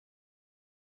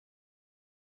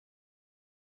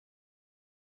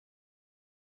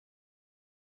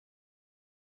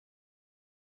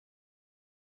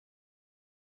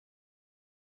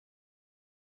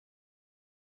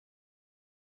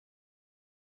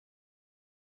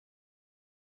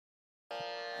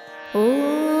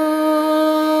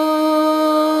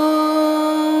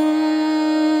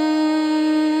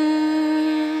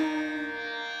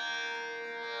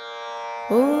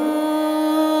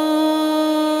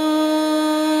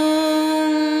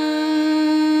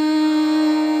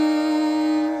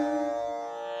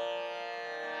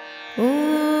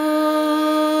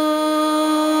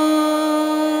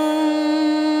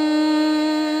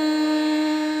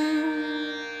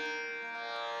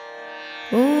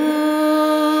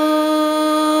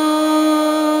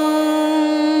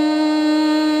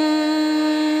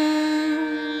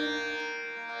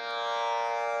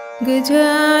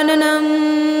गजाननं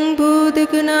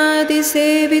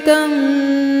भूतगणादिसेवितं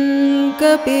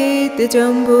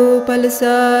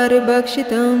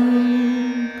कपितजम्बूफलसारभक्षितम्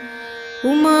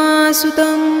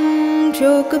उमासुतं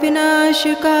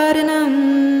शोकविनाशकारणं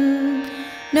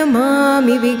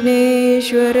नमामि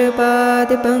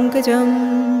विघ्नेश्वरपादपङ्कजम्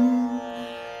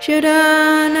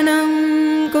शराननं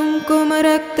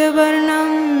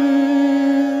कुङ्कुमरक्तवर्णं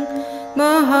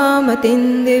महामतिं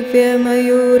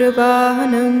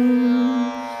दिव्यमयूरवाहनं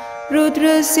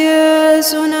रुद्रस्य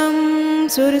सुनं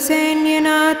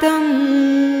सुरसैन्यनाथं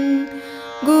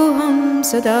गुहं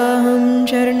सदाहं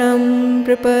शरणं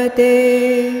प्रपद्ये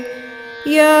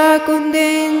या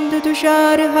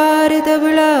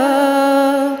कुन्देन्दुतुषारहारधवला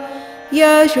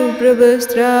या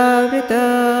शुभ्रवस्त्रावृता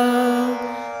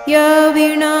या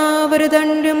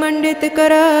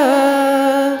वीणावरदण्डमण्डितकरा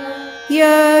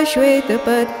या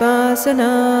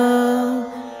श्वेतपद्मासना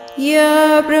या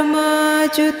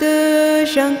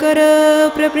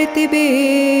ब्रह्माच्युतशङ्करप्रभृतिभिः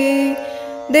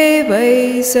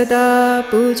देवैः सदा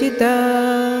पूजिता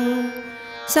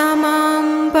सा मां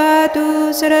पातु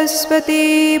सरस्वती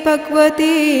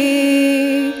भगवती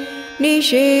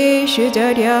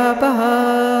निशेषजड्यापहा।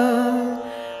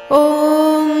 ॐ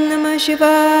नमः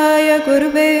शिवाय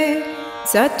गुरुवे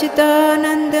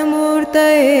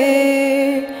सच्चिदानन्दमूर्तये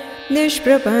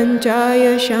निष्प्रपञ्चाय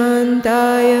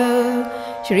शान्ताय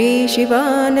श्री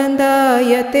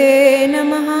शिवानन्दाय ते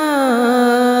नमः।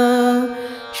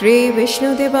 श्री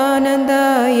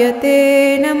विष्णुदेवानन्दाय ते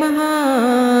नमः।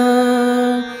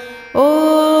 ॐ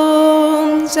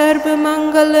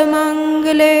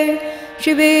सर्वमङ्गलमङ्गले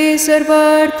शिवे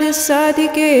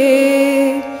सर्वार्थसाधिके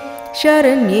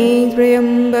शरण्ये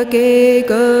त्र्यम्बके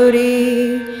गौरी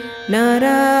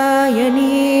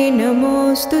नारायणी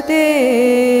नमोस्तुते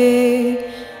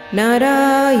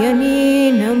नारायणी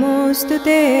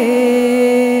नमोस्तुते।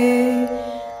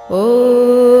 ॐ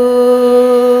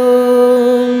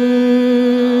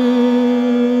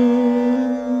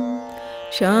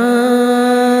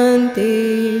शान्ति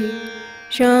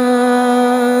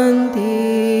शान्ति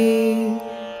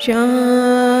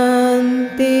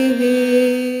शान्तिः।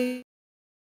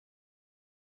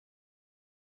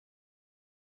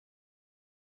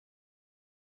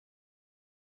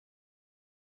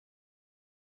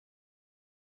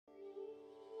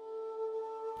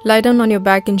 Lie down on your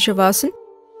back in Shavasana.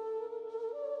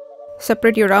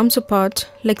 Separate your arms apart,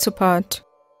 legs apart.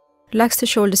 Relax the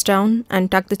shoulders down and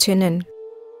tuck the chin in.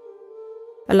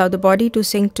 Allow the body to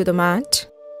sink to the mat.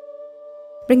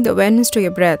 Bring the awareness to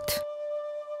your breath.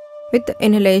 With the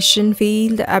inhalation,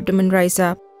 feel the abdomen rise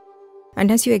up.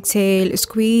 And as you exhale,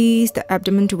 squeeze the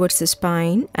abdomen towards the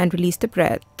spine and release the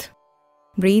breath.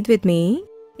 Breathe with me.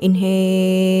 Inhale.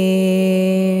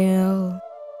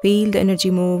 Feel the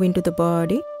energy move into the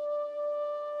body.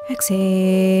 Exhale.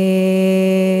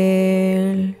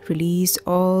 Release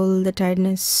all the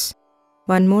tiredness.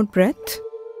 One more breath.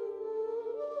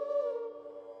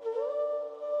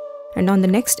 And on the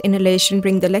next inhalation,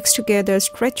 bring the legs together,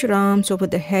 stretch your arms over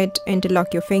the head,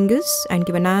 interlock your fingers and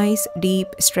give a nice deep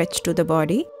stretch to the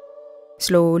body.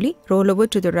 Slowly roll over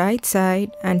to the right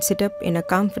side and sit up in a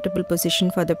comfortable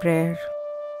position for the prayer.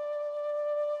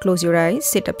 Close your eyes,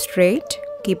 sit up straight,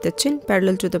 keep the chin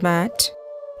parallel to the mat.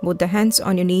 Both the hands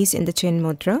on your knees in the chin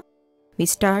mudra. We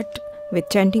start with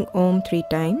chanting Om 3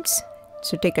 times.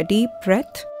 So take a deep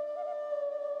breath.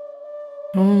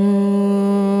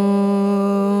 Om.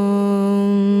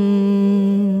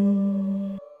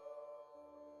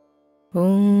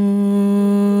 Om.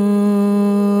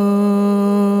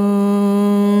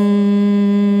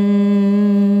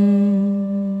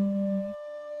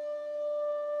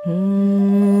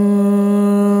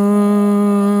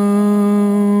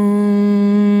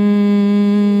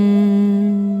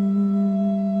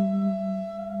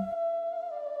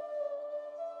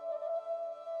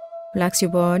 Relax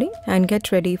your body and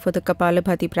get ready for the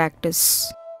Kapalabhati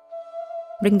practice.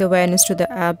 Bring the awareness to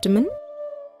the abdomen.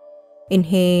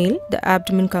 Inhale, the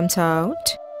abdomen comes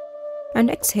out.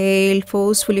 And exhale,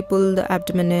 forcefully pull the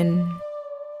abdomen in.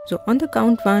 So on the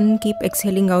count 1, keep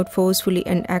exhaling out forcefully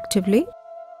and actively.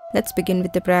 Let's begin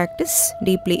with the practice.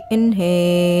 Deeply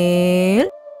inhale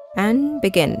and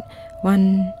begin.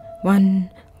 1, 1,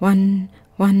 1,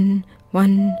 1, 1,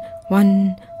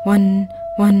 1, 1, 1,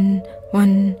 1,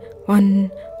 1, 1,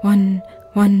 1, 1,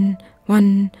 1,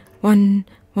 1, 1, 1,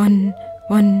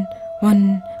 1, 1,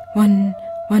 1, 1,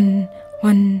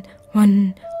 1, 1, 1, 1, 1,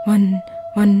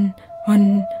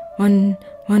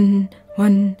 1, 1, 1, 1, 1,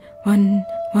 1,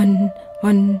 1, 1, 1,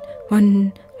 1,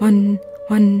 1,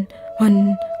 1, 1, 1, 1,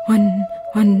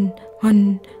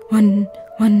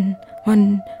 1, 1,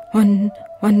 1,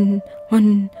 1, 1, 1, 1, 1, 1, 1, 1,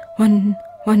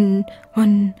 1, 1, 1, 1,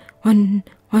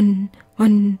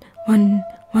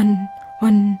 1,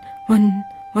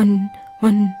 1, 1,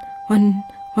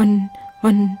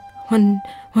 1,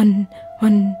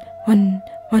 1,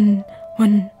 1, 1, 1,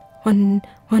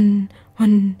 1, 1,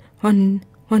 1, 1,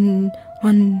 1,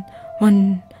 1,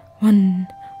 1, 1,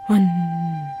 1.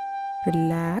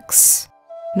 Relax.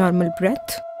 Normal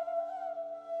breath.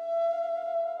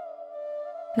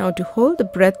 Now to hold the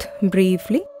breath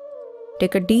briefly,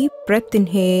 take a deep breath,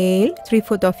 inhale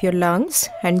 3/4 of your lungs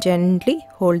and gently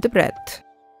hold the breath.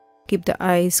 Keep the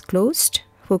eyes closed,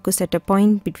 focus at a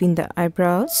point between the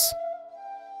eyebrows.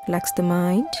 Relax the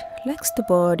mind, relax the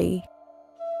body.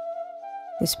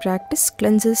 This practice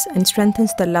cleanses and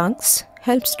strengthens the lungs,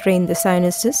 helps drain the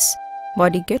sinuses.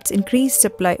 Body gets increased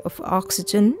supply of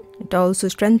oxygen. It also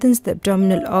strengthens the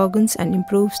abdominal organs and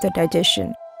improves the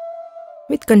digestion.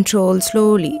 With control,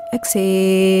 slowly exhale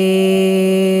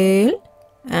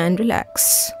and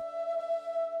relax.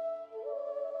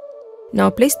 Now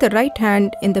place the right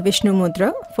hand in the Vishnu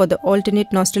Mudra for the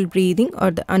alternate nostril breathing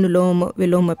or the Anuloma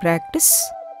Viloma practice.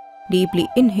 Deeply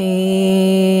inhale.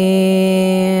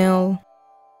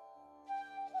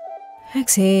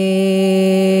 Exhale.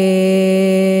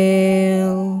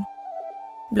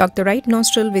 Block the right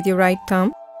nostril with your right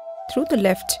thumb. Through the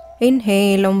left,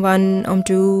 inhale on 1, on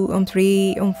 2, on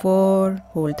 3, on 4.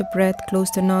 Hold the breath, close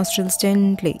the nostrils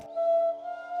gently.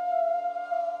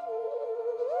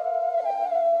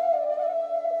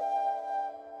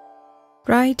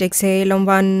 Right, exhale on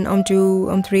 1, on 2,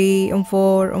 on 3, on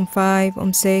 4, on 5,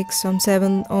 on 6, on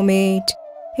 7, on 8.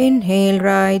 Inhale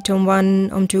right on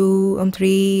 1, on 2, on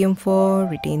 3, on 4.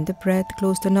 Retain the breath,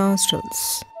 close the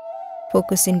nostrils.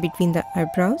 Focus in between the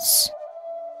eyebrows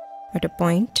at a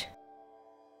point.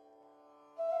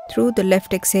 Through the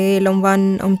left, exhale on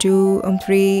 1, on 2, on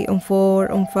 3, on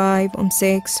 4, on 5, on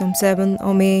 6, on 7,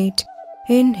 on 8.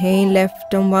 Inhale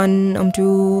left on 1, on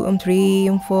 2, on 3,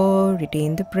 on 4.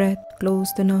 Retain the breath,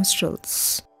 close the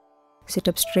nostrils. Sit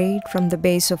up straight from the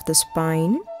base of the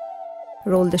spine.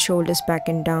 Roll the shoulders back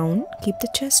and down. Keep the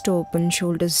chest open,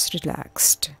 shoulders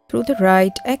relaxed. Through the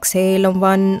right, exhale on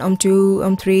 1, on 2,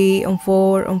 on 3, on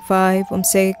 4, on 5, on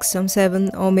 6, on 7,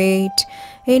 on 8.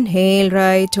 Inhale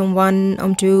right on 1,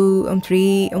 on 2, on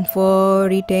 3, on 4.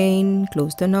 Retain,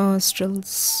 close the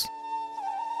nostrils.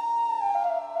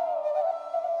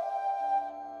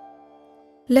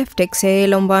 Left,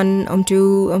 exhale on 1, on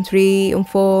 2, on 3, on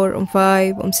 4, on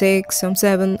 5, on 6, on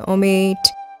 7, on 8.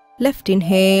 Left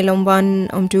inhale on 1,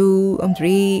 on 2, on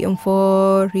 3, on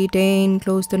 4. Retain,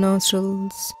 close the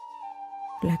nostrils.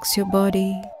 Relax your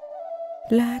body.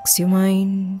 Relax your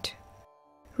mind.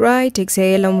 Right,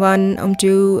 exhale on 1, on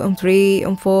 2, on 3,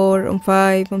 on 4, on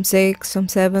 5, on 6, on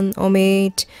 7, on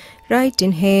 8. Right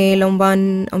inhale on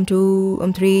 1, on 2,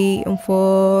 on 3, on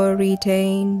 4.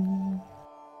 Retain.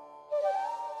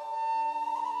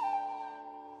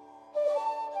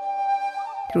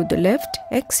 Through the left,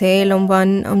 exhale on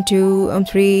 1, on 2, on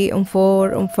 3, on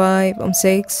 4, on 5, on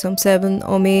 6, on 7,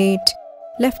 on 8.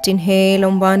 Left inhale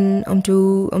on 1, on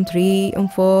 2, on 3, on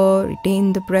 4.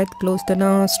 Retain the breath, close the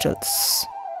nostrils.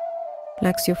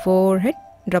 Relax your forehead,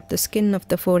 drop the skin of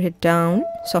the forehead down.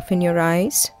 Soften your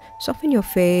eyes, soften your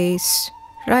face.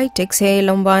 Right, exhale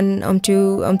on 1, on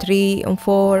 2, on 3, on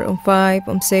 4, on 5,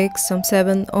 on 6, on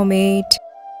 7, on 8.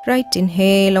 Right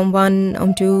inhale on 1,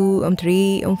 on 2, on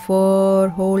 3, on 4.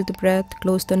 Hold the breath,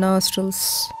 close the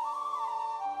nostrils.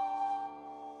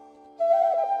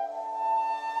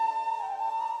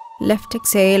 Left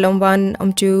exhale on 1,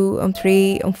 on 2, on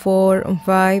 3, on 4, on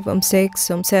 5, on 6,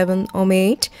 on 7, on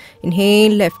 8.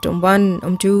 Inhale left on 1,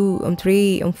 on 2, on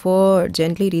 3, on 4.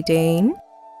 Gently retain.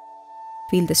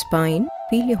 Feel the spine,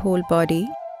 feel your whole body,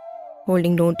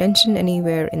 holding no tension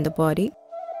anywhere in the body.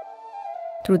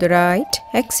 Through the right,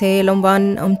 exhale on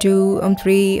 1, on 2, on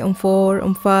 3, on 4,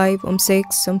 on 5, on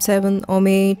 6, on 7, on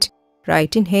 8.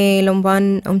 Right inhale on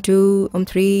 1, on 2, on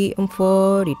 3, on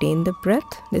 4. Retain the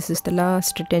breath. This is the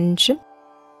last retention.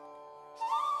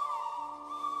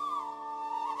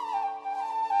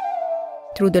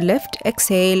 Through the left,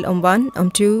 exhale Om 1,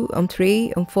 Om 2, Om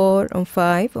 3, Om 4, Om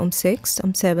 5, Om 6,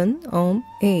 Om 7, Om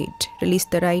 8. Release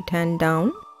the right hand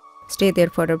down. Stay there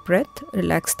for a breath.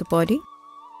 Relax the body.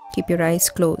 Keep your eyes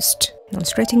closed. Now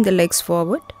stretching the legs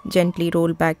forward, gently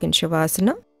roll back in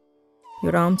Shavasana.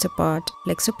 Your arms apart,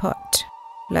 legs apart.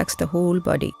 Relax the whole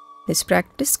body. This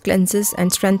practice cleanses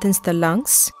and strengthens the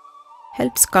lungs,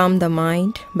 helps calm the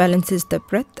mind, balances the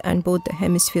breath and both the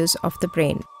hemispheres of the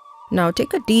brain. Now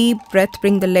take a deep breath,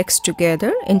 bring the legs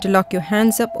together, interlock your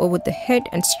hands up over the head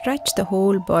and stretch the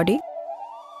whole body.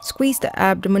 Squeeze the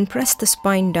abdomen, press the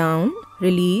spine down,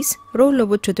 release, roll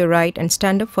over to the right and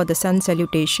stand up for the sun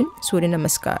salutation, Surya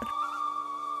Namaskar.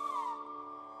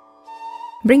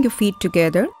 Bring your feet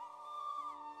together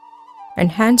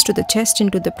and hands to the chest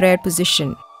into the prayer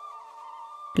position.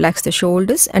 Relax the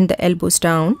shoulders and the elbows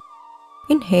down.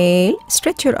 Inhale,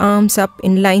 stretch your arms up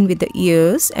in line with the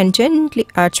ears and gently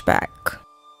arch back.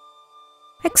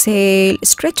 Exhale,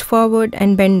 stretch forward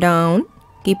and bend down,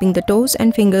 keeping the toes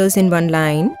and fingers in one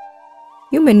line.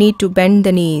 You may need to bend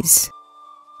the knees.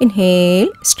 Inhale,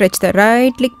 stretch the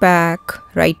right leg back,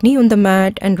 right knee on the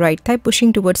mat and right thigh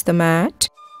pushing towards the mat.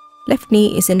 Left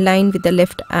knee is in line with the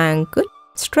left ankle.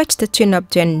 Stretch the chin up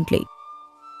gently.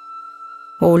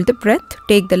 Hold the breath,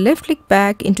 take the left leg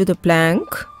back into the plank,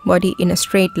 body in a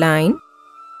straight line.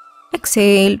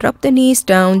 Exhale, drop the knees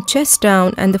down, chest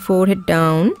down and the forehead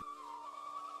down.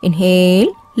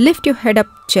 Inhale, lift your head up,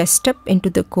 chest up into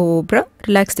the cobra,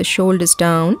 relax the shoulders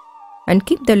down and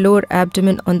keep the lower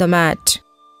abdomen on the mat.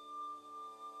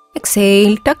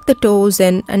 Exhale, tuck the toes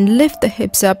in and lift the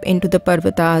hips up into the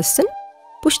Parvatasana.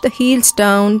 Push the heels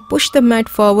down, push the mat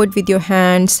forward with your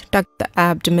hands, tuck the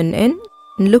abdomen in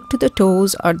and look to the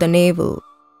toes or the navel.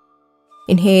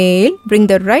 Inhale, bring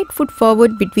the right foot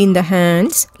forward between the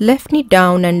hands, left knee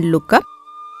down and look up.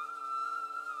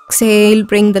 Exhale,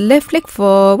 bring the left leg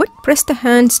forward, press the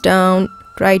hands down,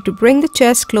 try to bring the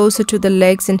chest closer to the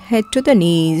legs and head to the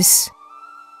knees.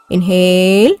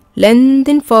 Inhale,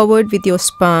 lengthen forward with your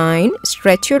spine,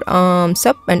 stretch your arms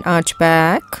up and arch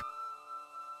back.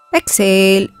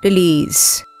 Exhale,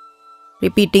 release.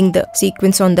 Repeating the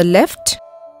sequence on the left.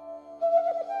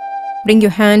 Bring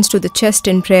your hands to the chest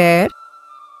in prayer.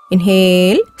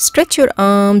 Inhale, stretch your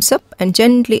arms up and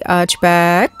gently arch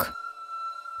back.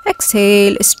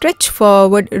 Exhale, stretch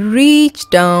forward, reach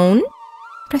down.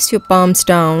 Press your palms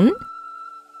down.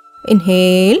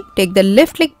 Inhale, take the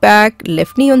left leg back,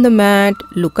 left knee on the mat,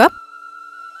 look up.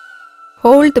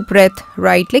 Hold the breath,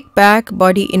 right leg back,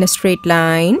 body in a straight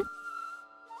line.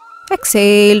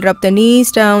 Exhale, drop the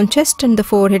knees down, chest and the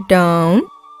forehead down.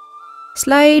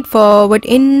 Slide forward,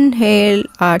 inhale,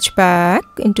 arch back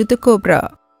into the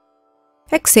cobra.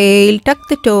 Exhale, tuck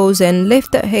the toes and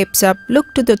lift the hips up, look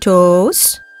to the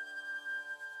toes.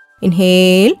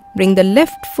 Inhale, bring the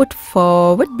left foot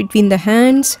forward between the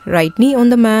hands, right knee on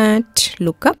the mat,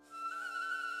 look up.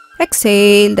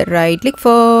 Exhale, the right leg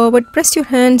forward, press your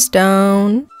hands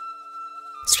down.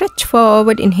 Stretch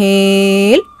forward,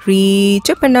 inhale, reach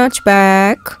up and arch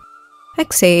back.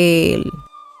 Exhale.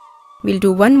 We'll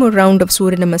do one more round of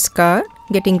Surya Namaskar,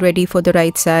 getting ready for the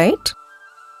right side.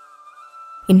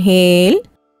 Inhale.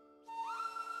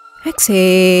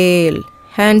 Exhale.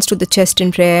 Hands to the chest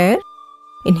in prayer.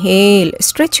 Inhale,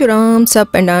 stretch your arms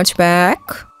up and arch back.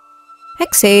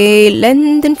 Exhale,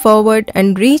 lengthen forward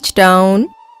and reach down.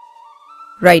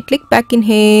 Right leg back,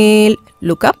 inhale,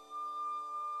 look up.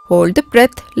 Hold the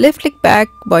breath, left leg back,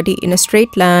 body in a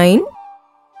straight line.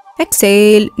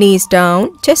 Exhale, knees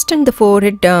down, chest and the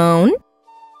forehead down.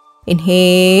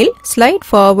 Inhale, slide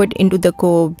forward into the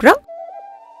cobra.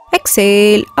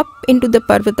 Exhale, up into the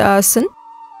Parvatasana.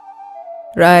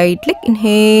 Right leg,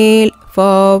 inhale,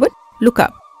 forward, look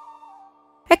up.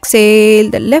 Exhale,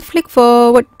 the left leg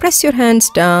forward, press your hands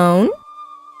down.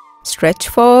 Stretch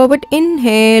forward,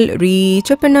 inhale, reach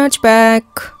up and arch back.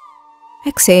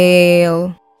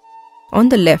 Exhale. On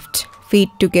the left, feet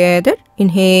together,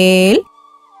 inhale.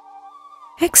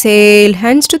 Exhale,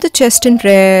 hands to the chest in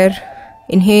prayer.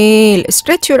 Inhale,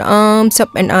 stretch your arms up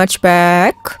and arch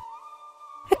back.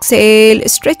 Exhale,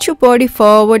 stretch your body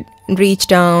forward and reach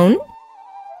down.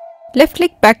 Left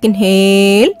leg back,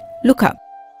 inhale, look up.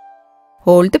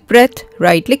 Hold the breath,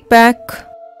 right leg back.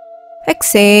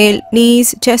 Exhale,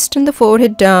 knees, chest and the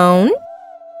forehead down.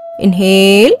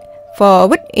 Inhale,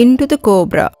 forward into the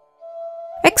cobra.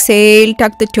 Exhale,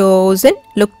 tuck the toes and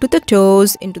look to the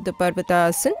toes into the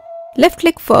Parvatasana. Left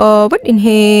leg forward,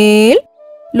 inhale,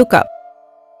 look up.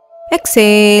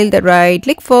 Exhale, the right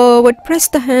leg forward, press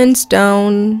the hands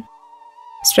down.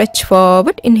 Stretch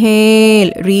forward,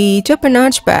 inhale, reach up and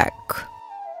arch back.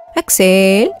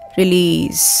 Exhale,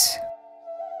 release.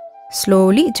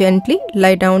 Slowly, gently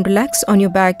lie down, relax on your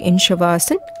back in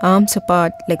Shavasana, arms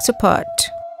apart, legs apart.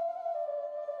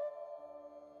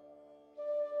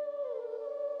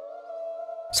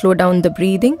 Slow down the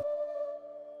breathing.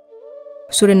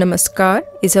 Surya Namaskar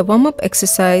is a warm-up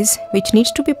exercise which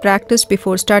needs to be practiced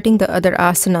before starting the other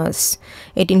asanas.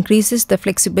 It increases the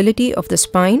flexibility of the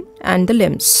spine and the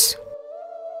limbs.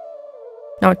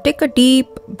 Now take a deep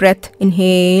breath,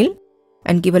 inhale,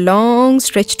 and give a long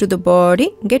stretch to the body.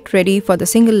 Get ready for the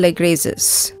single leg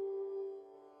raises.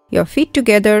 Your feet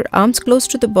together, arms close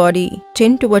to the body,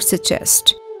 chin towards the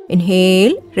chest.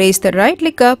 Inhale, raise the right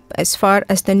leg up as far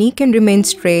as the knee can remain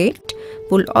straight.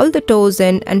 Pull all the toes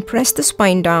in and press the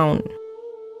spine down.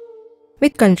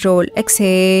 With control,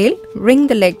 exhale, bring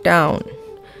the leg down.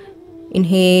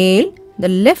 Inhale, the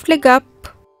left leg up.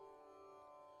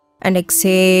 And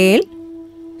exhale,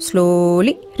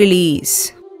 slowly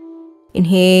release.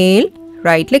 Inhale,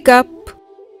 right leg up.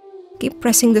 Keep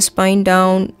pressing the spine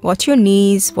down. Watch your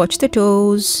knees, watch the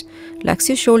toes. Relax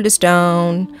your shoulders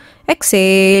down.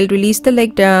 Exhale, release the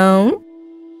leg down.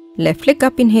 Left leg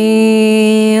up,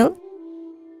 inhale.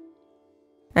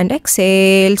 And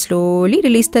exhale, slowly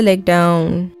release the leg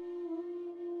down.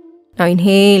 Now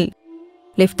inhale,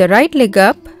 lift the right leg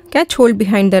up, catch hold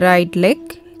behind the right leg,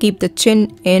 keep the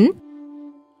chin in.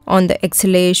 On the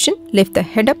exhalation, lift the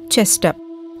head up, chest up,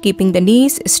 keeping the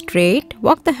knees straight,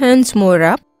 walk the hands more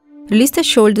up, release the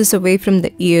shoulders away from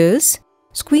the ears,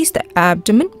 squeeze the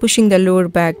abdomen, pushing the lower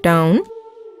back down.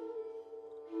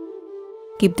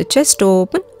 Keep the chest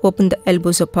open, open the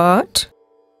elbows apart.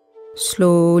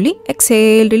 Slowly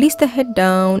exhale, release the head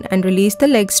down and release the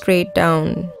leg straight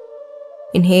down.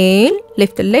 Inhale,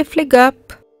 lift the left leg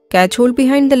up, catch hold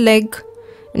behind the leg,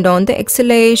 and on the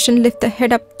exhalation, lift the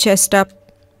head up, chest up.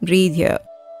 Breathe here.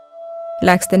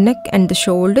 Relax the neck and the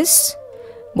shoulders.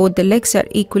 Both the legs are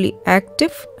equally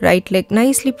active, right leg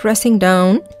nicely pressing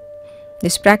down.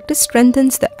 This practice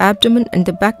strengthens the abdomen and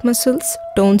the back muscles,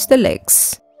 tones the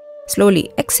legs.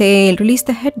 Slowly exhale, release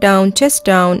the head down, chest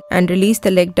down, and release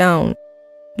the leg down.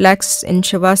 Relax in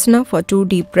Shavasana for 2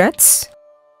 deep breaths.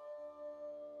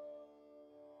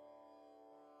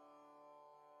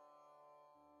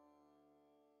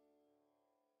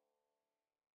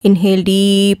 Inhale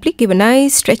deeply, give a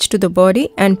nice stretch to the body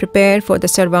and prepare for the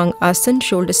Sarvang Asana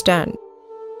shoulder stand.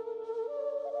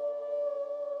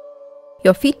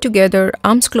 Your feet together,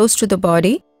 arms close to the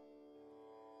body.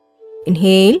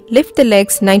 Inhale, lift the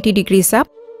legs 90 degrees up,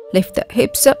 lift the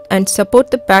hips up and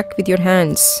support the back with your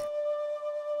hands.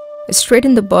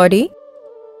 Straighten the body.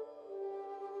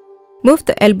 Move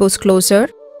the elbows closer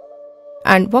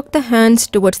and walk the hands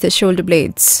towards the shoulder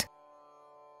blades.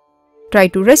 Try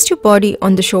to rest your body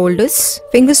on the shoulders,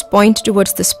 fingers point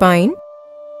towards the spine.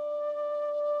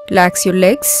 Relax your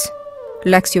legs,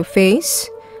 relax your face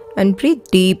and breathe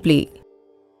deeply.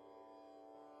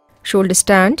 Shoulder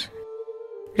stand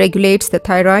regulates the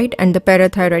thyroid and the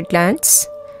parathyroid glands.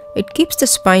 It keeps the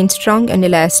spine strong and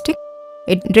elastic.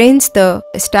 It drains the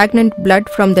stagnant blood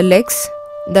from the legs,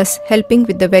 thus helping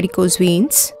with the varicose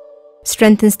veins.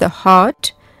 Strengthens the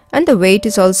heart and the weight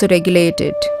is also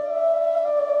regulated.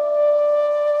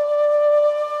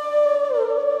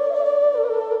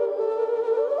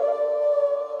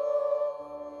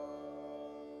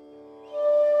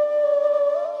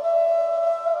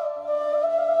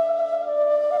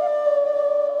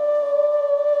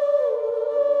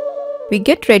 We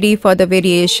get ready for the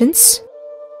variations.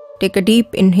 Take a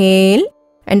deep inhale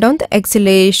and on the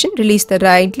exhalation, release the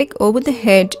right leg over the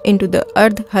head into the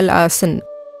Ardha Halasana.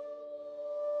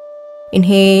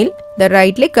 Inhale, the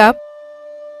right leg up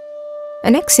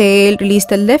and exhale, release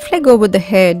the left leg over the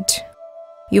head.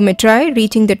 You may try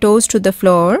reaching the toes to the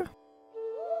floor.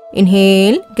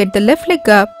 Inhale, get the left leg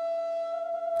up,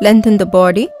 lengthen the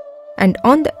body. And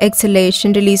on the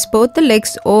exhalation, release both the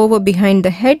legs over behind the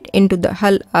head into the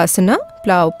Hal Asana,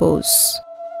 plow pose.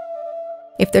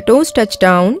 If the toes touch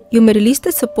down, you may release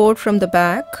the support from the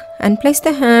back and place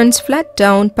the hands flat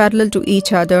down parallel to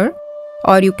each other,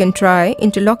 or you can try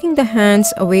interlocking the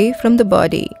hands away from the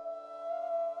body.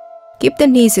 Keep the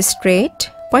knees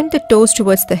straight, point the toes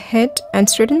towards the head and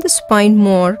straighten the spine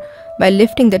more by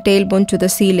lifting the tailbone to the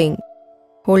ceiling.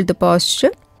 Hold the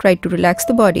posture. Try to relax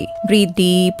the body. Breathe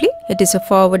deeply. It is a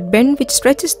forward bend which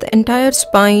stretches the entire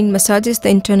spine, massages the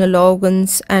internal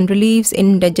organs and relieves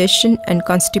indigestion and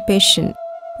constipation.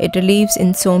 It relieves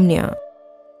insomnia.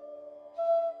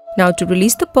 Now to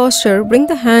release the posture, bring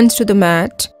the hands to the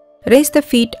mat. Raise the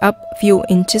feet up a few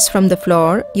inches from the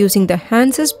floor using the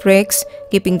hands as brakes,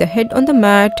 keeping the head on the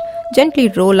mat. Gently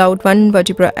roll out one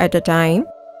vertebra at a time.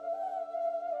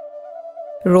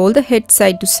 Roll the head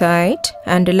side to side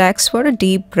and relax for a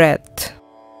deep breath.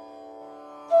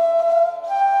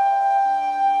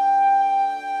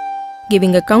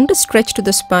 Giving a counter stretch to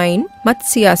the spine,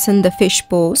 Matsyasana, the fish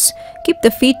pose. Keep the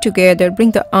feet together,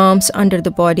 bring the arms under the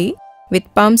body with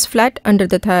palms flat under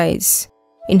the thighs.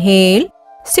 Inhale,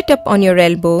 sit up on your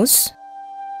elbows.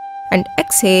 And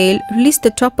exhale, release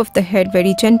the top of the head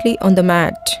very gently on the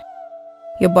mat.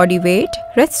 Your body weight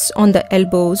rests on the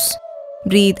elbows.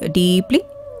 Breathe deeply.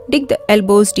 Dig the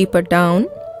elbows deeper down.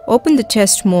 Open the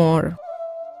chest more.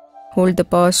 Hold the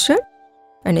posture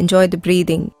and enjoy the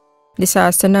breathing. This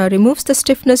asana removes the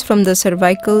stiffness from the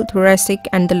cervical, thoracic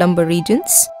and the lumbar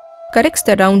regions, corrects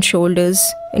the round shoulders,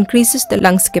 increases the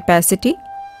lungs capacity,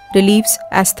 relieves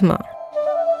asthma.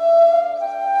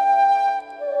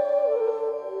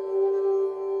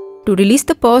 To release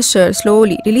the posture,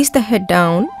 slowly release the head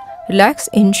down, relax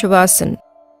in Shavasana.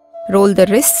 Roll the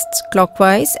wrists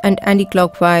clockwise and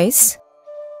anti-clockwise.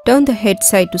 Turn the head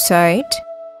side to side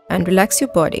and relax your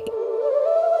body.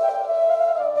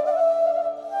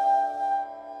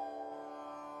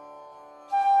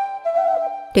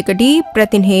 Take a deep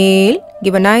breath, inhale,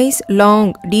 give a nice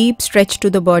long deep stretch to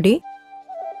the body.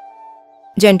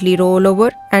 Gently roll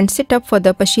over and sit up for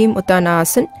the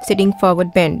Paschimottanasana, sitting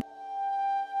forward bend.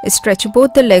 Stretch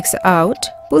both the legs out,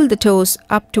 pull the toes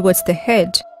up towards the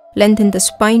head, lengthen the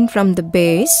spine from the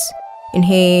base.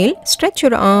 Inhale, stretch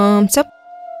your arms up,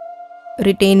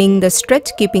 retaining the stretch,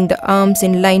 keeping the arms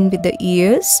in line with the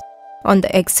ears. On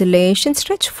the exhalation,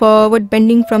 stretch forward,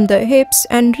 bending from the hips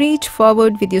and reach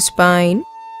forward with your spine.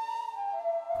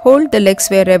 Hold the legs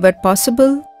wherever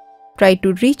possible. Try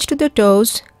to reach to the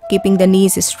toes, keeping the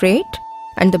knees straight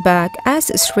and the back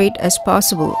as straight as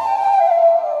possible.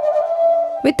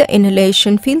 With the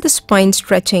inhalation, feel the spine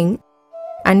stretching,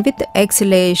 and with the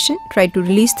exhalation, try to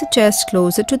release the chest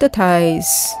closer to the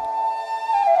thighs.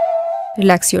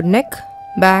 Relax your neck,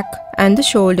 back and the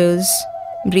shoulders.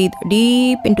 Breathe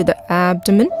deep into the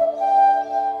abdomen.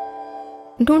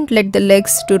 Don't let the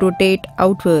legs to rotate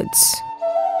outwards.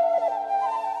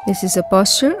 This is a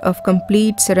posture of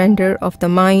complete surrender of the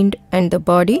mind and the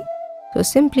body, so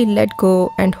simply let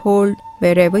go and hold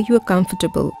wherever you are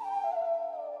comfortable.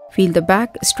 Feel the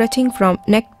back stretching from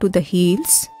neck to the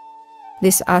heels.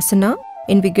 This asana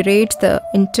invigorates the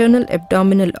internal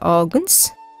abdominal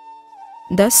organs,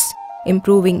 thus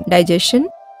improving digestion,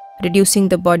 reducing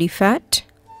the body fat,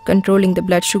 controlling the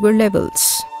blood sugar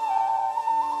levels.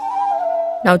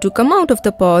 Now to come out of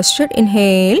the posture,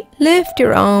 inhale, lift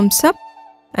your arms up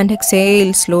and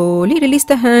exhale slowly. Release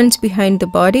the hands behind the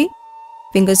body,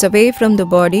 fingers away from the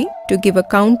body to give a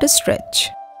counter stretch.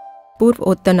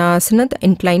 Purvottanasana, the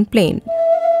inclined plane.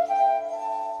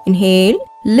 Inhale,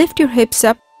 lift your hips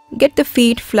up, get the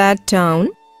feet flat down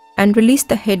and release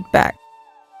the head back.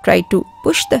 Try to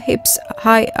push the hips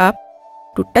high up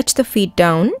to touch the feet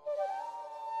down.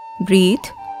 Breathe.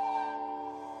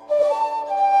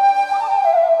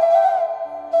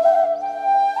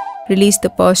 Release the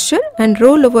posture and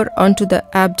roll over onto the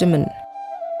abdomen.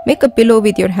 Make a pillow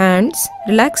with your hands.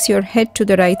 Relax your head to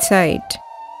the right side.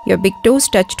 Your big toes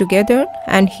touch together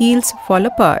and heels fall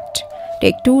apart.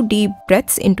 Take 2 deep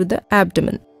breaths into the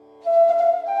abdomen.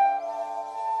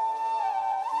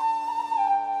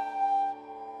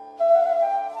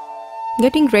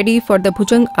 Getting ready for the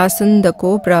Bhujanga Asana, the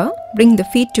Cobra, bring the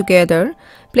feet together,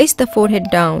 place the forehead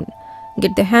down,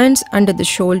 get the hands under the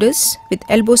shoulders with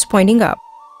elbows pointing up.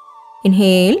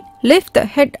 Inhale, lift the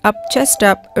head up, chest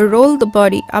up, roll the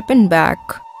body up and back.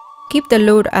 Keep the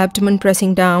lower abdomen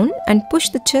pressing down and push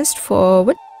the chest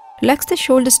forward. Relax the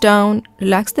shoulders down,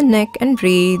 relax the neck and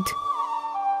breathe.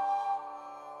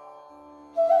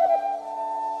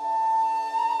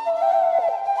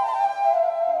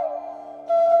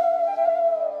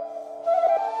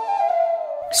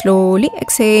 Slowly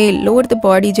exhale, lower the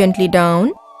body gently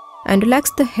down and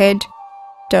relax the head,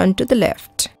 turn to the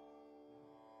left.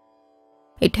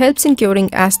 It helps in curing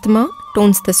asthma,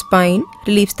 tones the spine,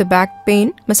 relieves the back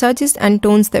pain, massages and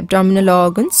tones the abdominal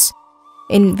organs.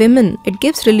 In women, it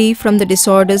gives relief from the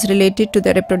disorders related to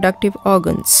the reproductive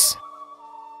organs.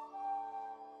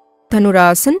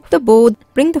 Dhanurasana, the bow,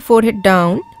 bring the forehead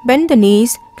down, bend the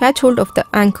knees, catch hold of the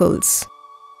ankles.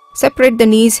 Separate the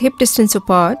knees hip distance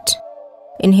apart.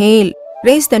 Inhale,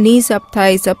 raise the knees up,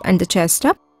 thighs up and the chest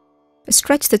up.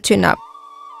 Stretch the chin up.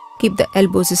 Keep the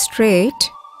elbows straight.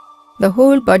 The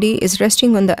whole body is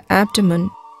resting on the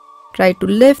abdomen. Try to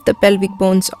lift the pelvic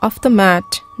bones off the mat,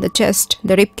 the chest,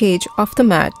 the rib cage off the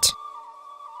mat.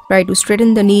 Try to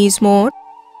straighten the knees more.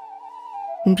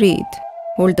 Breathe.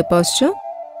 Hold the posture.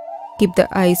 Keep the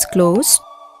eyes closed.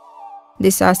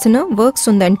 This asana works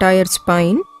on the entire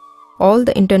spine. all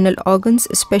the internal organs,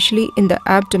 especially in the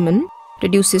abdomen,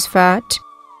 reduces fat,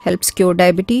 helps cure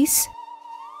diabetes.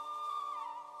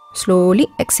 Slowly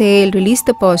exhale, release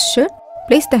the posture.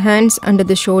 Place the hands under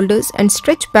the shoulders and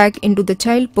stretch back into the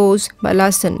child pose,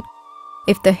 Balasana.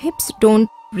 If the hips don't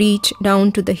reach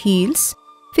down to the heels,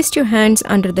 fist your hands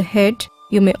under the head.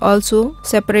 You may also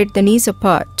separate the knees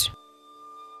apart.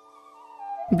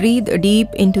 Breathe deep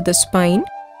into the spine.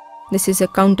 This is a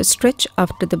counter stretch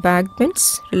after the back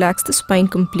bends. Relax the spine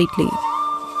completely.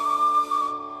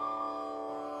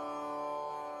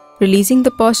 Releasing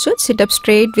the posture, sit up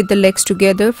straight with the legs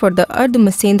together for the Ardha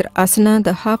Masendra Asana,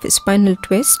 the half spinal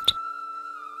twist.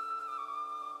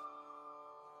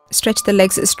 Stretch the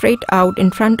legs straight out in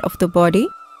front of the body.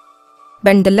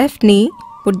 Bend the left knee.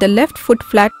 Put the left foot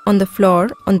flat on the floor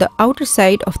on the outer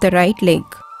side of the right leg.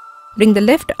 Bring the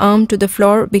left arm to the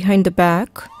floor behind the back.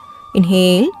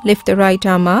 Inhale, lift the right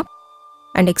arm up.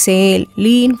 And exhale,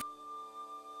 lean.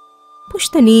 Push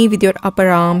the knee with your upper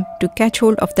arm to catch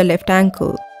hold of the left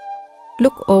ankle.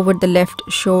 Look over the left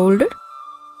shoulder.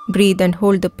 Breathe and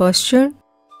hold the posture.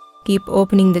 Keep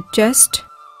opening the chest.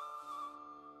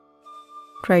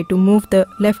 Try to move the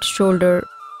left shoulder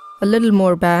a little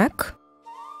more back.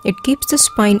 It keeps the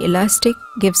spine elastic,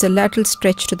 gives a lateral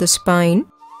stretch to the spine.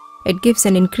 It gives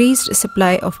an increased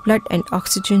supply of blood and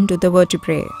oxygen to the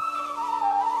vertebrae.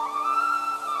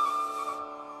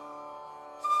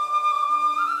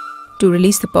 To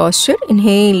release the posture,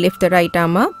 inhale, lift the right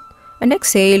arm up. And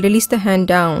exhale, release the hand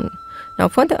down. Now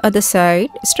for the other side,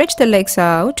 stretch the legs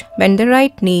out, bend the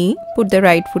right knee, put the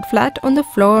right foot flat on the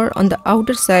floor on the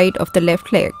outer side of the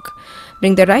left leg.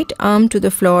 Bring the right arm to the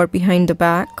floor behind the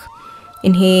back.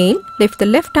 Inhale, lift the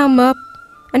left arm up.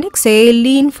 And exhale,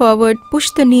 lean forward, push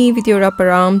the knee with your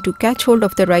upper arm to catch hold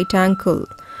of the right ankle.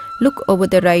 Look over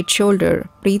the right shoulder.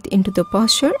 Breathe into the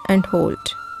posture and hold.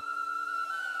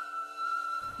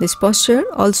 This posture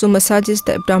also massages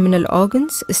the abdominal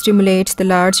organs, stimulates the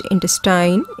large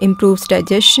intestine, improves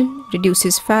digestion,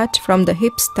 reduces fat from the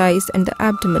hips, thighs, and the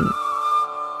abdomen.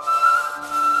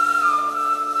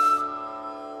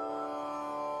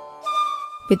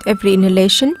 With every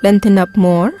inhalation, lengthen up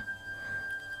more.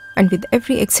 And with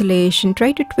every exhalation,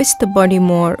 try to twist the body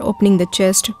more, opening the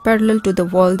chest parallel to the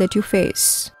wall that you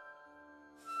face.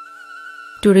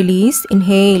 To release,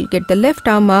 inhale, get the left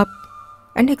arm up.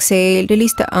 And exhale,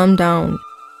 release the arm down.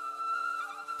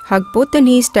 Hug both the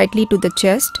knees tightly to the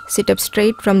chest. Sit up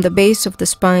straight from the base of the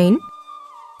spine.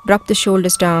 Drop the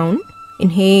shoulders down.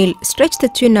 Inhale, stretch the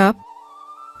chin up.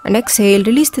 And exhale,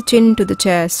 release the chin to the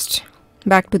chest.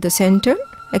 Back to the center.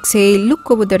 Exhale, look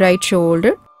over the right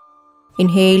shoulder.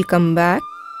 Inhale, come back.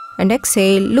 And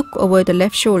exhale, look over the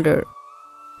left shoulder.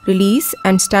 Release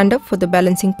and stand up for the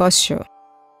balancing posture.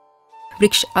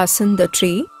 Vriksha Asana, the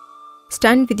tree.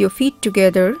 Stand with your feet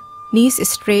together, knees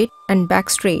straight and back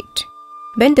straight.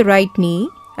 Bend the right knee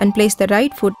and place the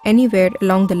right foot anywhere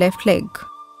along the left leg.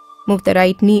 Move the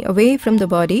right knee away from the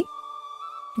body.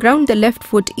 Ground the left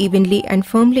foot evenly and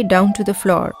firmly down to the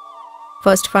floor.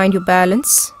 First find your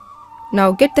balance.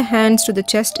 Now get the hands to the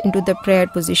chest into the prayer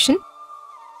position.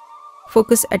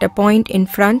 Focus at a point in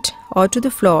front or to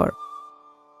the floor.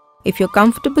 If you're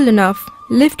comfortable enough,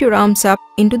 lift your arms up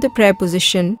into the prayer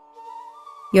position.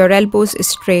 Your elbows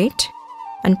straight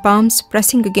and palms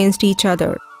pressing against each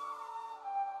other.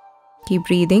 Keep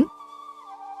breathing.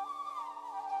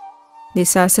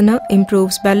 This asana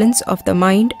improves balance of the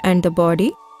mind and the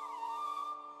body,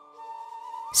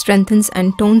 strengthens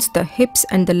and tones the hips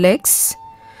and the legs.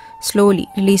 Slowly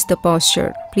release the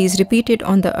posture. Please repeat it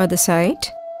on the other side.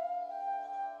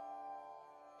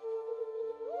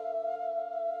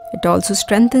 It also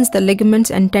strengthens the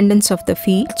ligaments and tendons of the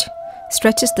feet,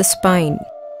 stretches the spine.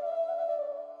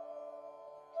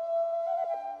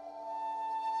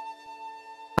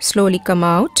 Slowly come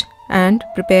out and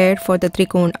prepare for the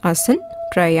Trikona Asana,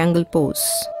 triangle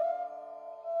pose.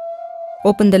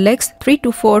 Open the legs 3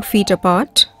 to 4 feet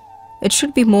apart. It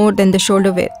should be more than the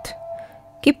shoulder width.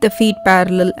 Keep the feet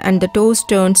parallel and the toes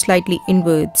turned slightly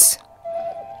inwards.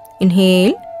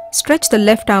 Inhale, stretch the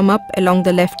left arm up along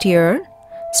the left ear.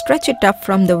 Stretch it up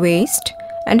from the waist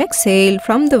and exhale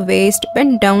from the waist,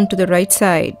 bend down to the right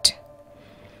side.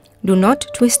 Do not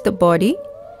twist the body.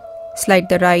 Slide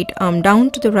the right arm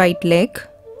down to the right leg.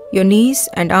 Your knees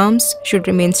and arms should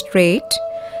remain straight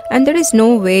and there is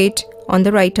no weight on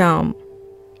the right arm.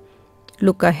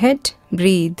 Look ahead,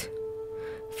 breathe.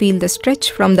 Feel the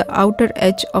stretch from the outer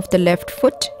edge of the left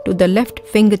foot to the left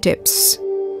fingertips.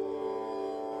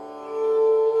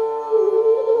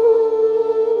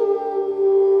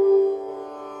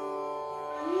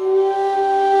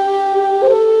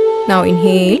 Now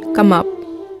inhale, come up.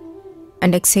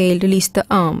 and exhale, release the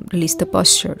arm, release the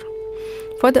posture.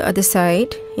 For the other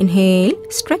side, inhale,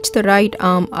 stretch the right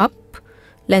arm up,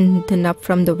 lengthen up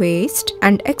from the waist,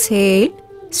 and exhale,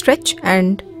 stretch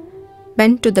and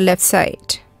bend to the left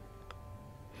side.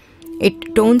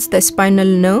 It tones the spinal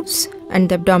nerves and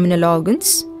the abdominal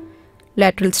organs.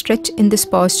 Lateral stretch in this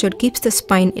posture keeps the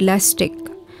spine elastic.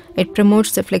 It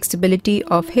promotes the flexibility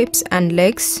of hips and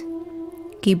legs.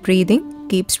 Keep breathing,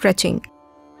 keep stretching.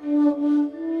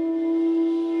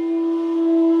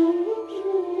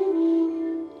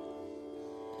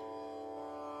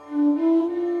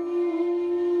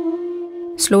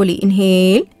 Slowly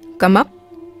inhale, come up,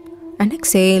 and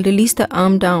exhale, release the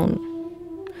arm down.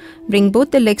 Bring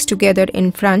both the legs together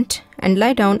in front and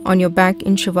lie down on your back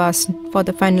in Shavasana for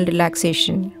the final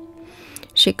relaxation.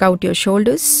 Shake out your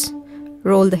shoulders,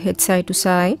 roll the head side to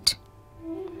side.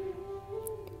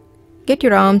 Get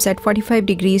your arms at 45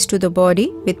 degrees to the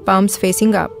body with palms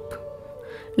facing up.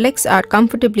 Legs are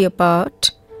comfortably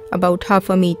apart, about half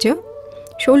a meter.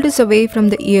 Shoulders away from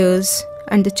the ears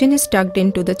and the chin is tucked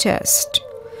into the chest.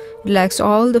 Relax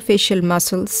all the facial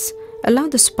muscles. Allow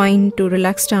the spine to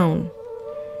relax down.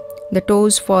 The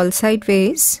toes fall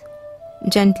sideways.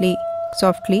 Gently,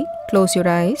 softly close your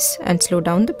eyes and slow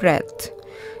down the breath.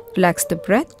 Relax the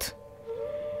breath.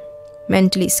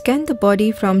 Mentally scan the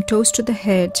body from toes to the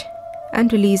head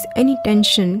and release any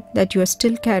tension that you are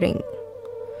still carrying.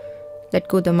 Let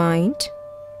go the mind.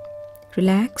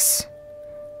 Relax,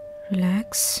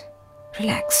 relax,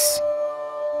 relax.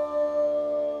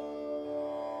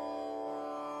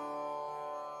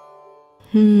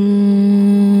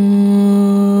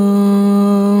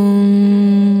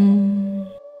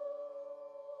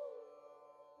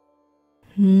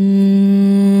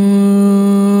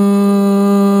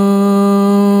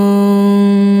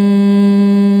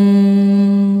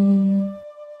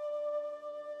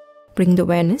 Bring the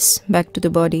awareness back to the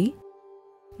body.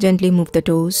 Gently move the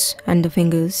toes and the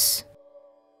fingers.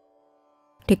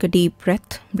 Take a deep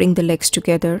breath. Bring the legs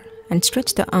together and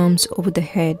stretch the arms over the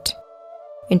head.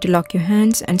 Interlock your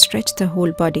hands and stretch the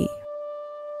whole body.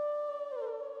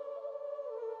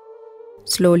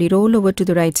 Slowly roll over to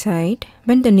the right side.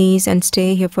 Bend the knees and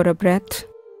stay here for a breath.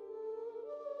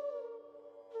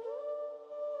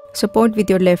 Support with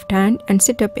your left hand and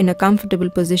sit up in a comfortable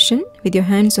position with your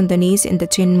hands on the knees in the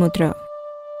chin mudra.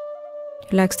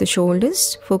 Relax the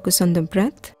shoulders, focus on the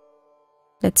breath.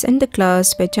 Let's end the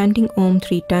class by chanting Om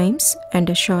 3 times and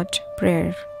a short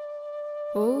prayer.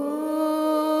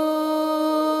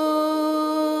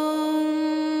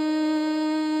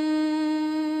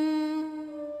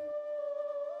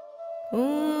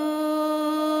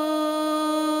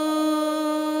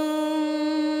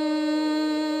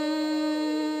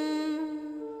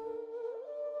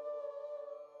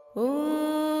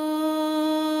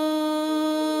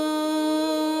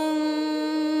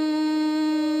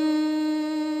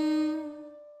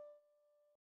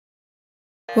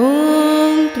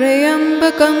 ॐ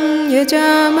त्र्यम्बकं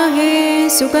यजामहे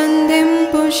सुगन्धिं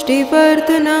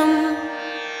पुष्टिवर्धनम्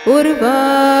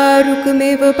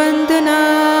उर्वारुकमिव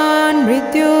बन्धनान्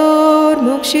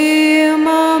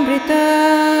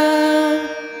मृत्योर्मुक्षीयमामृतात्।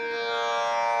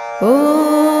 ॐ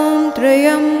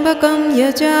त्र्यम्बकं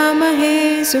यजामहे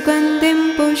सुगन्धिं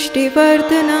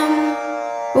पुष्टिवर्धनम्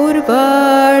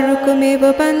उर्वारुकमिव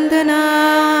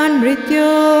बन्धनान्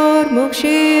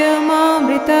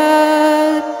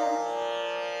मृत्योर्मुक्षीयमामृतात्।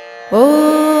 ॐ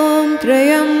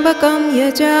त्र्यम्बकं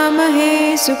यजामहे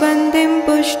सुगन्धिं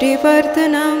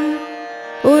पुष्टिवर्धनम्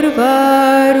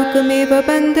उर्वारुकमिव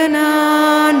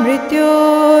बन्धनान्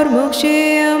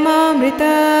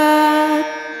मृत्योर्मुक्षीयमामृतात्।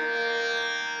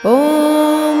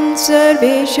 ॐ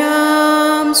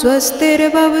सर्वेषां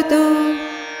स्वस्तिर्भवतु,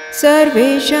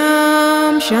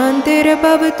 सर्वेषां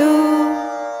शान्तिर्भवतु,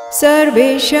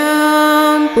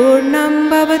 सर्वेषां पूर्णं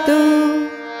भवतु,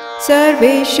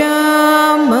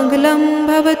 सर्वेषां मङ्गलं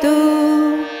भवतु,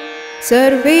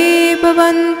 सर्वे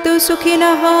भवन्तु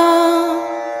सुखिनः,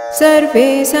 सर्वे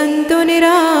सन्तु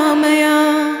निरामया,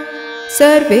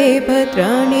 सर्वे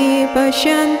भद्राणि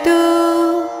पश्यन्तु,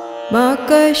 मा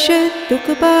कश्चित्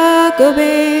दुःखभाग्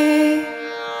भवेत्।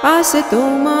 आसतो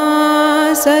मा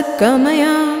सद्गमय,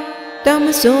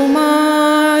 तमसो मा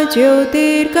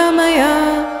ज्योतिर्गमय,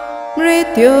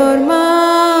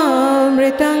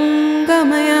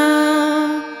 मृत्योर्मामृतङ्गमय।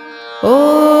 ॐ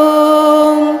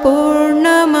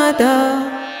पूर्णमद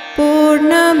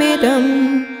पूर्णमिदं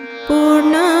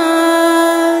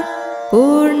पूर्णात्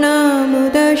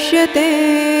पूर्णमुदच्यते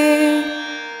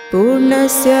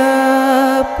पूर्णस्य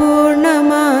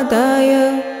पूर्णमादाय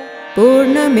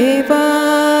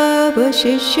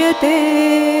पूर्णमेवावशिष्यते।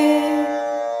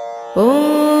 ॐ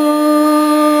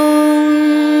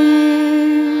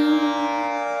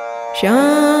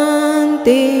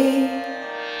शांति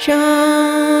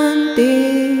शांति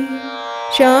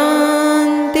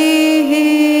शांति।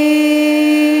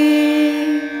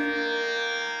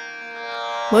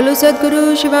 बोलो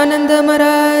सद्गुरु शिवानंद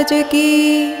महाराज की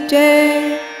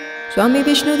जय। स्वामी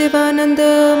विष्णुदेवानंद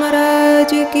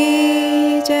महाराज की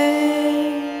जय।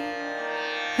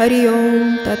 हरि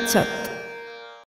ओम तत्सत।